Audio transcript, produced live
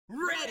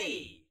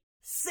Ready,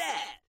 set,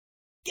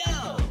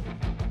 go!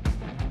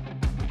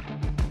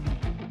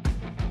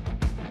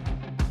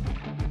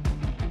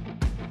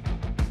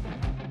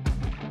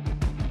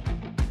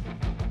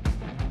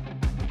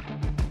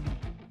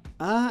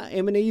 I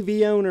am an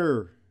EV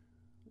owner,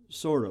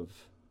 sort of.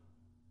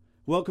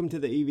 Welcome to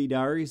the EV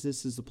Diaries.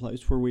 This is the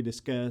place where we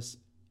discuss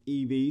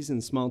EVs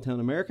in small town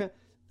America.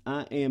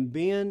 I am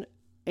Ben,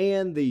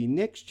 and the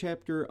next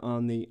chapter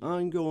on the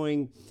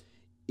ongoing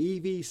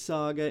EV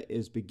saga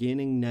is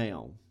beginning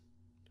now.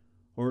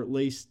 Or at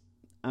least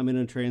I'm in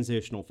a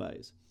transitional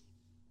phase.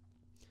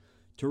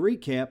 To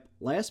recap,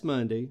 last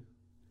Monday,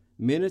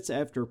 minutes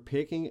after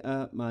picking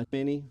up my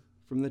Mini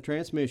from the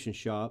transmission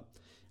shop,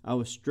 I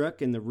was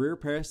struck in the rear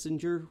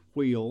passenger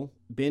wheel,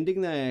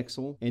 bending the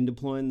axle and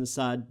deploying the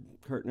side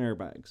curtain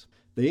airbags.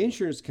 The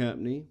insurance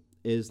company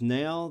is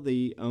now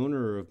the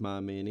owner of my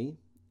Mini,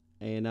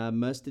 and I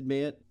must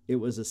admit it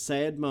was a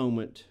sad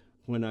moment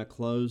when I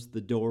closed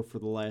the door for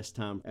the last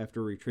time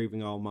after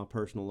retrieving all my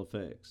personal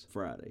effects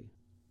Friday.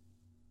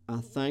 I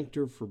thanked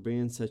her for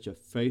being such a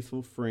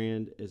faithful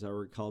friend as I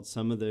recalled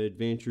some of the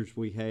adventures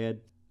we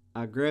had.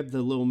 I grabbed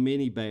the little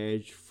Mini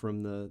badge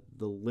from the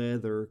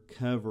leather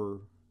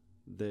cover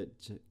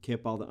that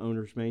kept all the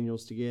owner's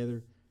manuals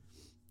together,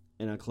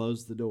 and I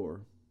closed the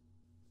door.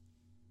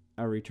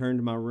 I returned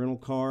to my rental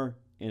car,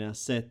 and I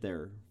sat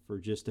there for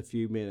just a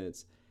few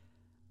minutes.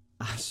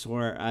 I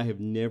swear I have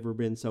never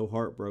been so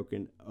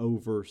heartbroken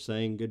over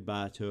saying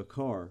goodbye to a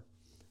car.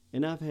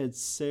 And I've had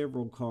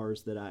several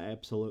cars that I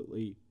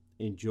absolutely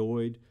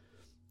enjoyed,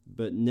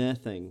 but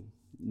nothing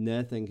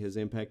has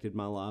impacted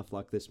my life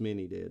like this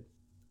Mini did.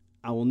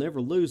 I will never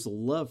lose the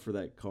love for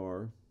that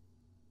car,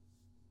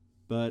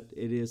 but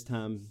it is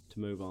time to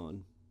move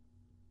on.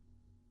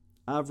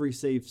 I've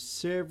received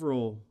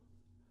several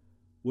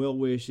well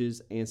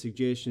wishes and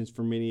suggestions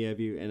from many of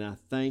you, and I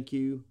thank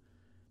you.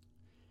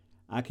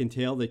 I can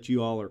tell that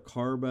you all are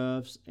car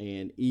buffs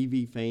and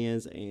EV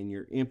fans, and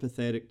you're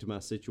empathetic to my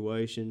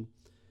situation.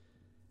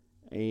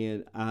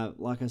 And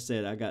like I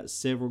said, I got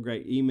several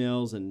great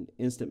emails and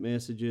instant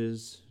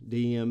messages,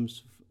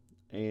 DMs,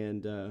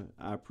 and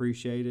I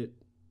appreciate it.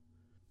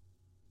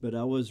 But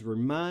I was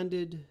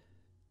reminded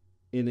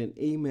in an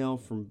email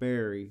from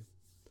Barry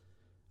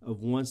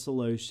of one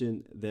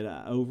solution that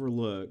I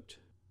overlooked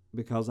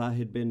because I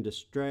had been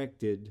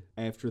distracted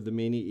after the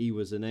Mini E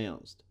was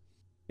announced.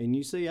 And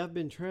you see, I've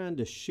been trying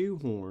to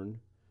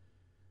shoehorn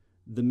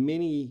the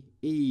Mini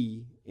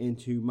E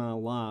into my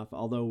life,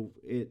 although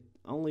it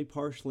only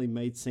partially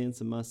made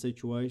sense in my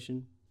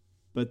situation.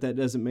 But that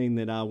doesn't mean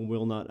that I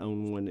will not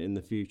own one in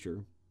the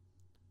future.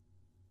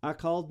 I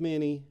called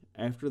Mini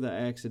after the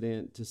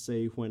accident to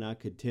see when I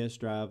could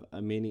test drive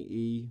a Mini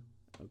E.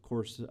 Of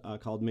course, I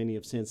called Mini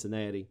of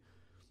Cincinnati.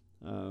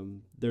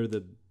 They're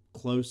the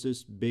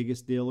closest,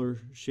 biggest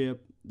dealership.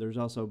 There's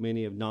also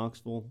Mini of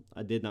Knoxville.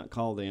 I did not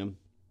call them,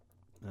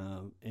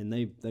 and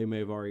they may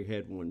have already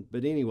had one.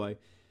 But anyway,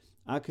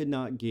 I could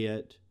not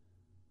get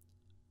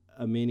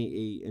a Mini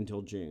E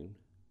until June.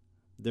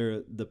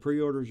 The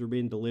pre-orders are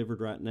being delivered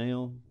right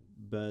now,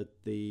 but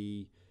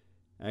the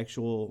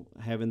actual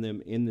having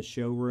them in the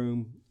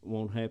showroom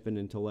won't happen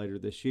until later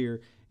this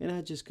year, and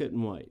I just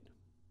couldn't wait.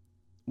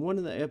 One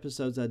of the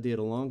episodes I did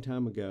a long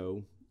time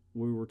ago,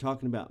 we were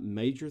talking about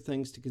major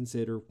things to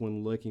consider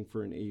when looking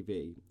for an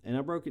EV. And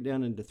I broke it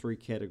down into 3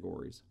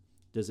 categories.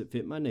 Does it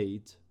fit my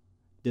needs?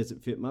 Does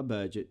it fit my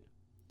budget?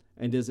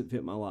 And does it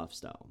fit my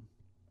lifestyle?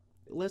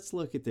 Let's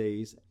look at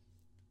these.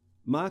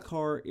 My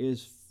car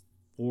is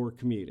for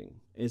commuting.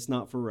 It's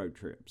not for road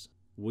trips.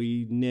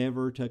 We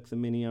never took the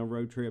Mini on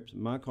road trips.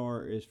 My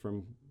car is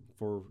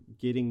for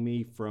getting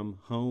me from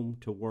home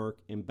to work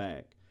and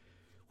back,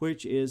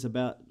 which is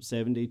about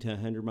 70 to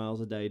 100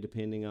 miles a day,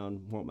 depending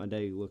on what my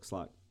day looks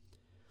like.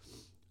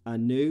 I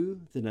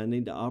knew that I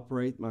need to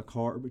operate my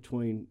car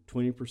between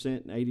 20%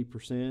 and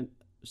 80%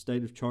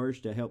 state of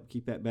charge to help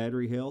keep that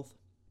battery health.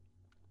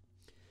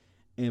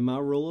 And my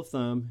rule of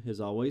thumb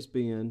has always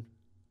been,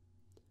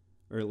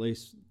 or at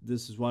least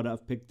this is what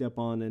I've picked up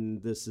on,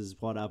 and this is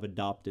what I've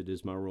adopted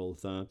as my rule of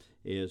thumb,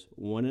 is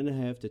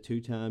 1.5 to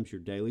 2 times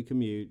your daily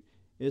commute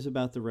is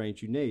about the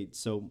range you need.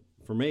 So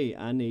for me,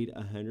 I need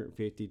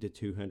 150 to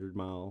 200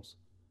 miles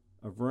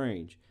of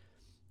range.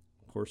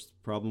 Of course,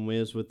 the problem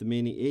is with the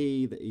Mini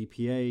E, the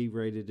EPA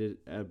rated it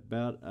at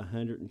about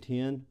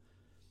 110,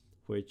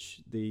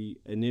 which the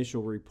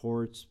initial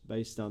reports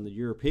based on the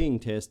European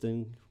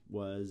testing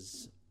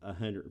was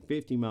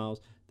 150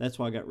 miles. That's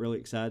why I got really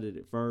excited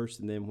at first,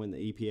 and then when the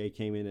EPA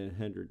came in at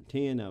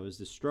 110, I was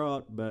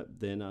distraught,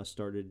 but then I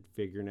started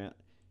figuring out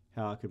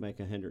how I could make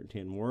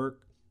 110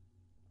 work.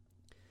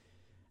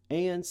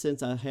 And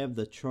since I have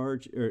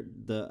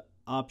the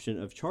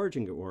option of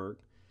charging at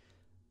work,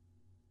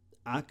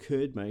 I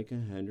could make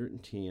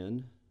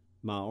 110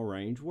 mile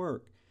range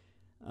work.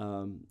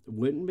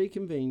 Wouldn't be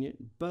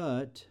convenient,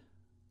 but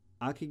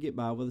I could get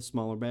by with a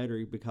smaller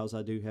battery because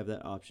I do have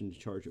that option to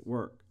charge at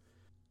work.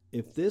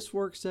 If this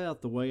works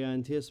out the way I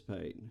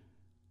anticipate,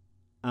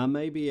 I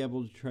may be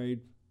able to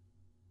trade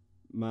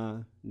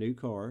my new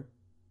car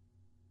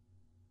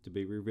to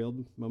be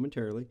revealed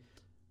momentarily,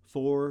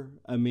 for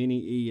a Mini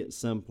E at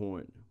some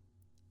point,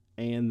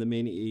 and the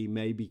Mini E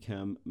may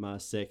become my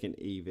second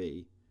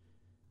EV.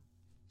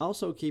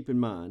 Also keep in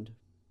mind,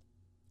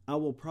 I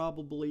will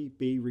probably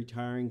be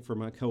retiring from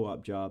my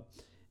co-op job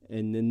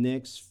in the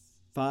next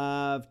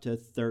 5 to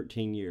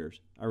 13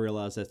 years. I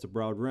realize that's a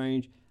broad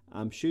range.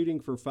 I'm shooting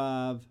for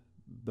 5,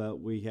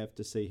 but we have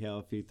to see how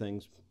a few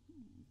things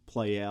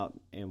play out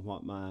and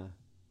what my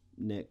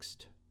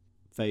next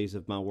phase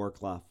of my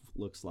work life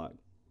looks like.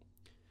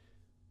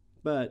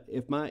 But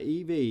if my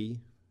EV,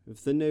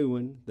 if the new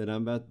one that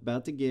I'm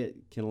about to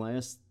get can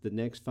last the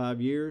next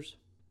 5 years,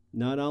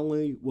 not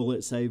only will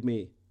it save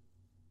me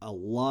a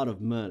lot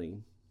of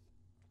money,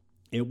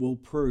 it will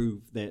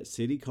prove that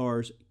city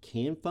cars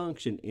can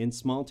function in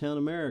small town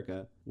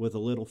America with a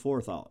little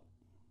forethought.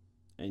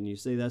 And you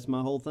see, that's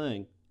my whole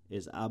thing,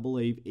 is I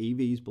believe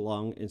EVs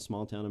belong in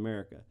small town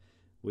America.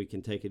 We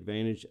can take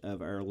advantage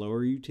of our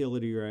lower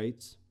utility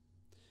rates.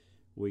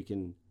 We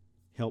can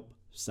help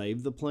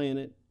save the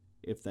planet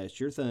if that's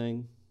your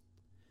thing.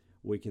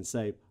 We can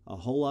save a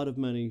whole lot of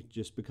money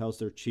just because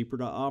they're cheaper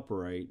to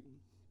operate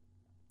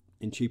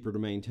and cheaper to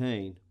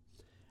maintain.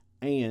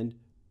 And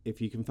if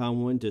you can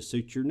find one to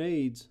suit your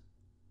needs,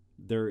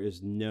 there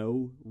is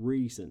no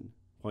reason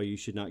why you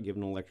should not give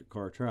an electric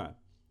car a try.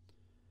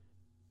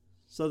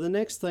 So the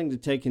next thing to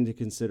take into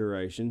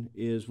consideration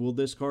is, will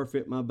this car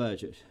fit my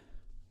budget?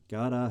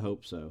 God, I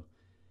hope so.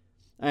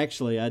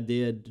 Actually, I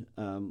did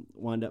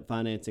wind up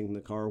financing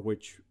the car,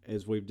 which,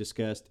 as we've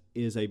discussed,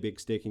 is a big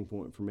sticking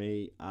point for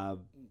me. I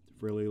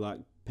really like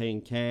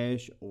paying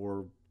cash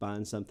or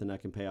buying something I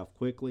can pay off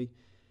quickly.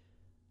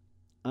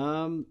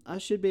 I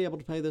should be able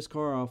to pay this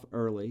car off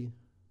early.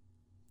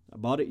 I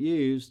bought it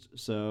used,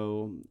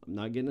 so I'm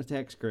not getting a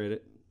tax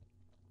credit,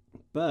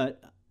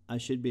 but I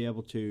should be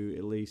able to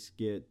at least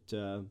get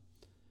a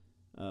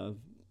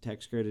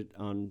tax credit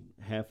on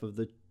half of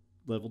the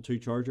level 2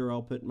 charger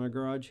I'll put in my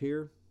garage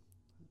here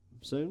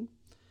soon.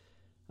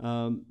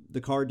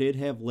 The car did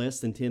have less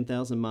than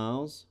 10,000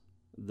 miles.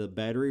 The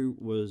battery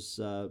was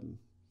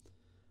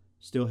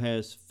still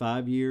has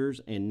 5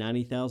 years and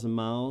 90,000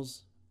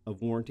 miles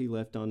of warranty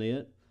left on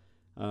it.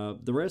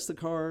 The rest of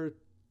the car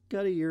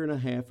got a year and a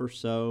half or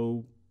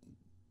so,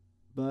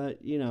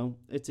 but you know,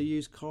 it's a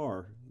used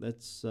car.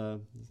 That's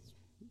about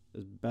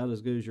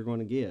as good as you're going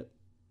to get.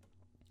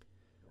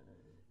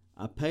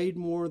 I paid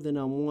more than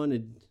I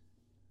wanted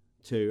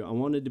to. I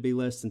wanted to be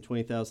less than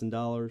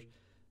 $20,000.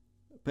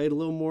 Paid a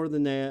little more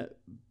than that,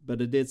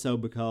 but I did so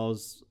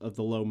because of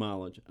the low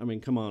mileage. I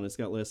mean, come on, it's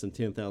got less than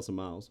 10,000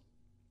 miles.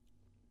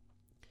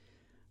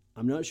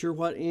 I'm not sure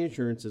what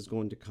insurance is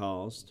going to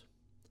cost,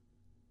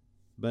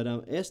 but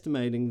I'm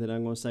estimating that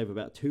I'm going to save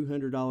about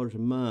 $200 a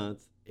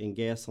month in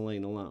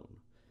gasoline alone.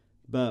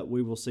 But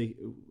we will see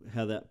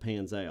how that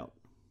pans out.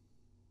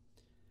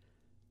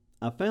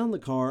 I found the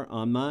car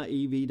on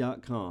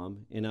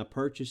myev.com and I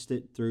purchased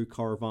it through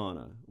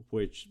Carvana,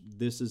 which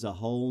this is a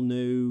whole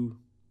new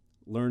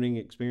learning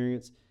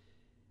experience.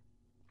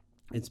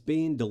 It's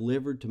being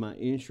delivered to my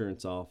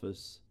insurance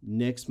office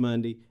next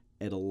Monday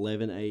at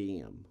 11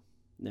 a.m.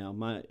 Now,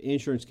 my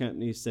insurance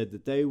company said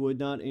that they would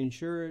not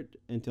insure it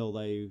until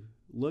they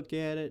look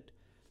at it,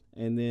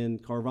 and then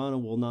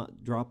Carvana will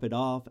not drop it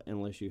off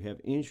unless you have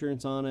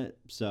insurance on it.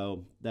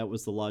 So that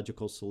was the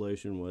logical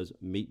solution, was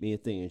meet me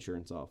at the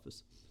insurance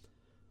office.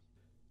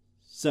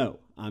 So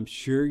I'm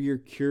sure you're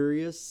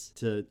curious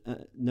to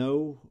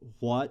know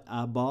what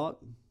I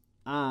bought.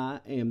 I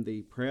am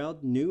the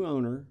proud new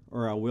owner,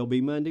 or I will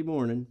be Monday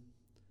morning,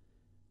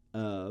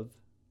 of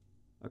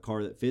a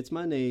car that fits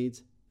my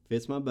needs,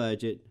 fits my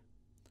budget.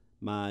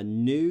 My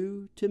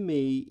new to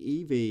me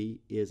EV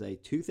is a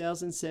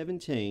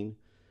 2017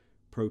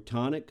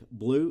 Protonic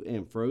Blue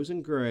and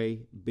Frozen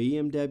Gray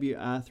BMW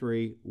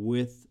i3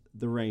 with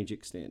the range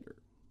extender.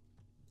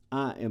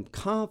 I am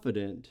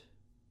confident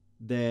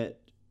that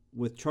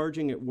with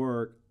charging at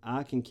work,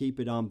 I can keep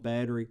it on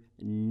battery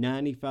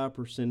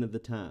 95% of the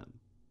time.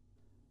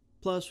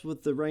 Plus,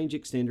 with the range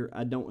extender,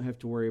 I don't have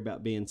to worry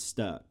about being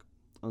stuck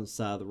on the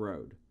side of the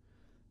road.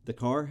 The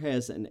car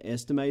has an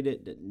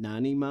estimated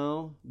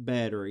 90-mile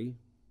battery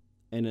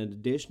and an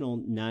additional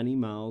 90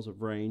 miles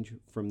of range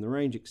from the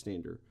range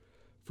extender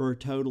for a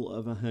total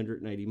of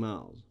 180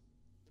 miles.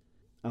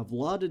 I've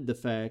lauded the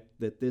fact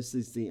that this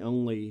is the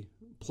only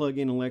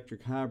plug-in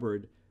electric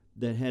hybrid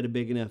that had a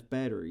big enough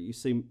battery. You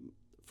see,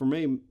 for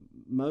me,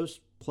 most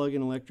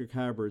plug-in electric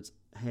hybrids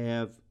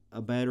have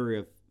a battery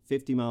of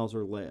 50 miles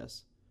or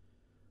less.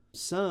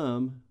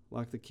 Some,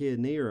 like the Kia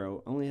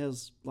Niro, only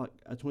has like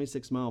a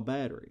 26-mile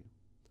battery.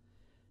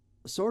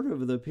 Sort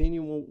of the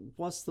opinion, well,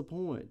 what's the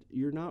point?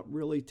 You're not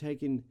really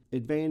taking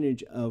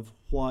advantage of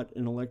what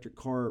an electric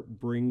car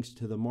brings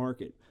to the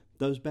market.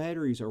 Those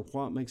batteries are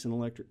what makes an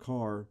electric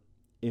car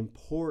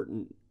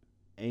important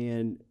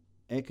and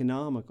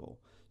economical.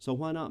 So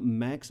why not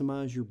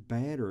maximize your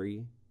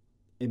battery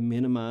and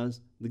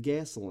minimize the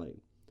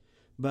gasoline?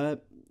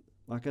 But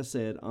like I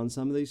said, on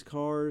some of these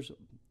cars,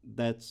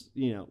 that's,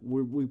 you know,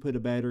 we put a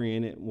battery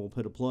in it and we'll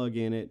put a plug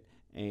in it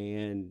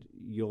and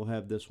you'll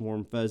have this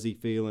warm, fuzzy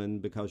feeling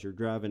because you're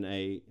driving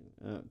a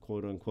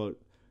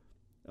quote-unquote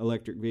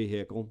electric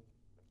vehicle.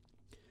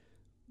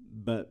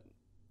 But,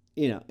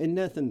 and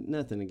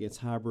nothing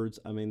against hybrids.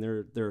 I mean,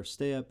 they're a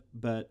step,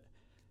 but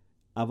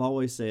I've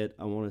always said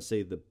I want to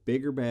see the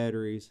bigger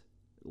batteries,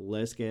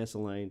 less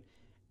gasoline,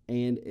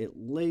 and at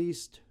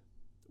least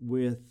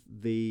with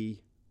the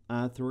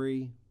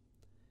i3,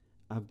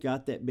 I've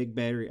got that big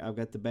battery. I've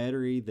got the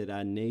battery that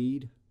I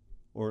need,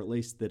 or at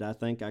least that I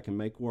think I can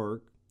make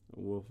work.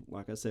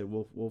 Like I said,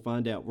 we'll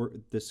find out.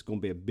 This is going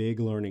to be a big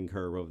learning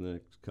curve over the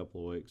next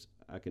couple of weeks,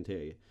 I can tell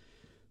you.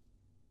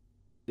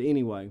 But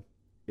anyway,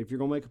 if you're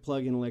going to make a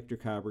plug-in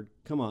electric hybrid,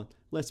 come on,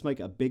 let's make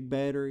a big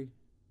battery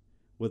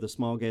with a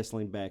small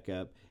gasoline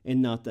backup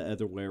and not the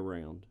other way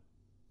around.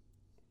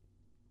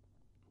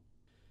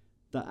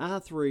 The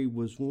i3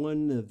 was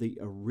one of the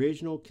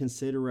original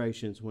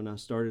considerations when I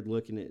started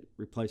looking at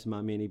replacing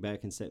my Mini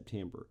back in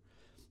September.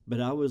 But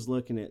I was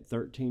looking at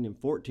 13 and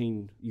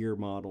 14 year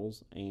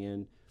models,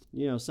 and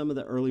some of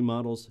the early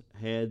models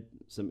had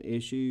some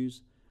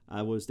issues.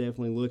 I was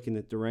definitely looking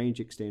at the range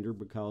extender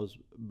because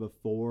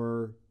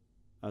before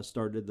I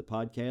started the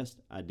podcast,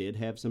 I did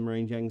have some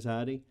range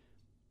anxiety.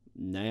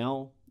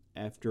 Now,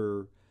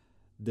 after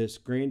this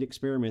grand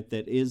experiment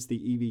that is the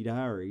EV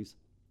Diaries,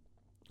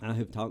 I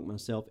have talked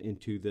myself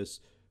into this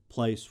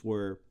place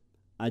where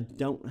I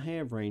don't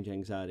have range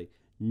anxiety,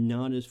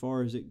 not as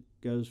far as it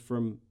goes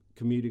from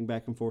commuting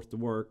back and forth to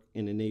work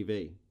in an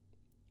EV.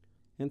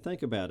 And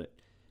think about it.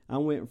 I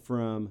went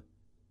from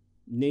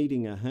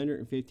needing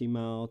 150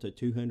 mile to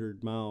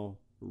 200 mile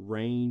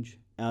range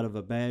out of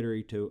a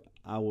battery to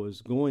I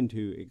was going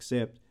to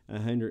accept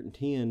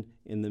 110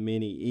 in the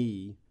Mini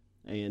E,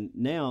 and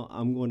now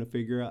I'm going to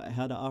figure out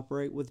how to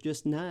operate with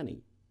just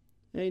 90.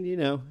 And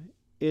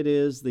it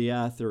is the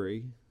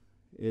i3.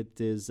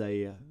 It is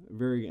a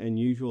very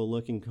unusual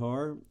looking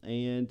car,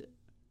 and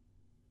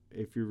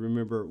if you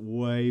remember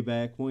way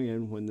back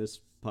when this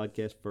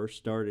podcast first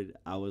started,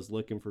 I was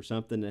looking for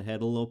something that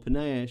had a little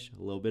panache,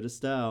 a little bit of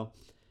style,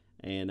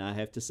 and I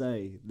have to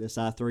say, this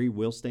i3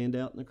 will stand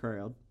out in the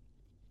crowd.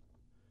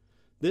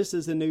 This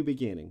is a new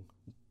beginning.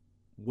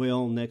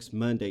 Well, next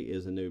Monday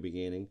is a new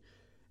beginning,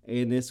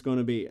 and it's going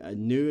to be a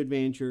new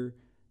adventure,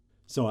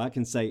 so I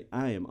can say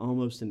I am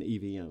almost an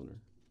EV owner.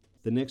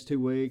 The next 2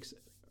 weeks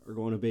are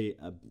going to be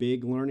a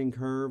big learning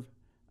curve.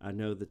 I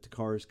know that the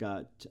car's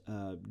got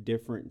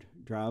different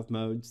drive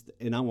modes,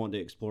 and I want to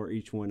explore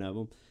each one of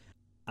them.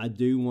 I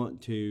do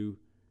want to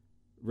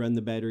run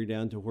the battery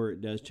down to where it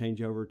does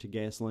change over to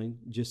gasoline,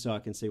 just so I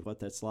can see what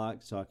that's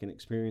like, so I can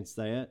experience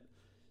that,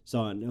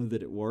 so I know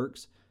that it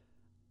works.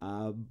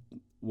 I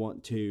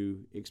want to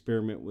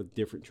experiment with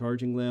different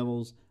charging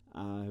levels.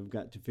 I've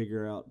got to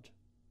figure out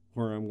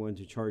where I'm going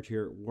to charge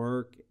here at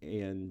work,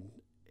 and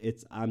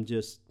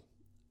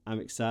I'm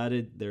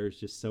excited. There's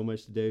just so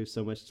much to do,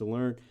 so much to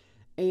learn.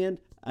 And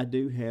I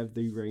do have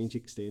the range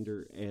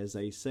extender as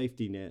a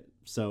safety net.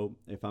 So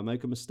if I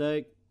make a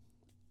mistake,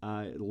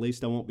 at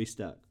least I won't be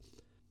stuck.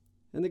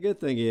 And the good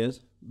thing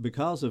is,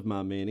 because of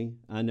my Mini,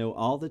 I know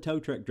all the tow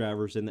truck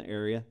drivers in the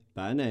area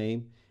by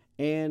name,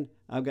 and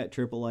I've got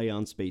AAA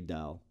on speed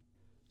dial.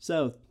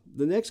 So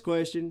the next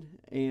question,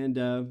 and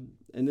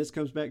this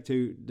comes back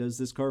to, does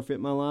this car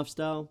fit my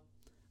lifestyle?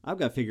 I've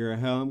got to figure out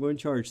how I'm going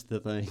to charge the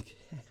thing.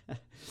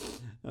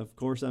 Of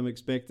course, I'm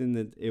expecting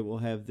that it will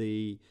have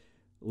the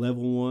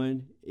Level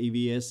 1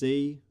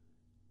 EVSE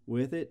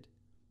with it,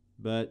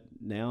 but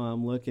now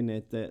I'm looking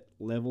at that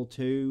Level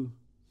 2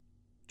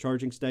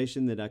 charging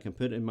station that I can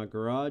put in my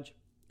garage.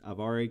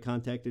 I've already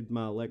contacted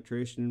my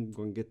electrician. I'm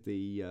going to get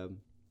the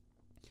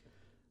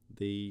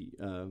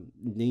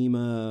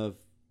NEMA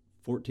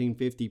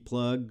 1450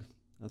 plug.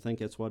 I think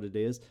that's what it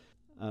is.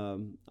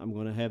 I'm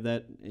going to have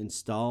that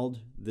installed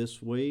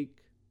this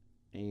week,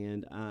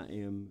 and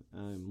I'm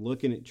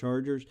looking at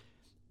chargers.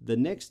 The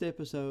next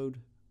episode,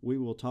 we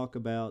will talk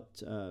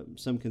about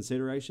some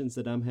considerations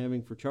that I'm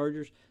having for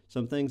chargers,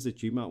 some things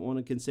that you might want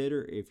to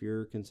consider if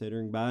you're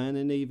considering buying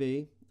an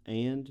EV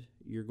and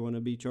you're going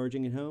to be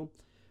charging at home.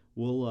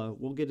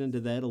 We'll get into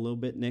that a little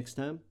bit next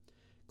time.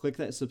 Click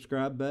that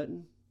subscribe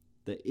button.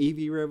 The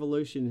EV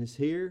revolution is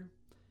here,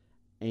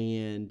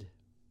 and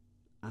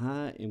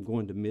I am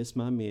going to miss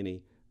my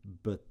Mini,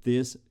 but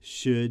this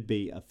should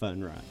be a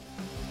fun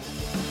ride.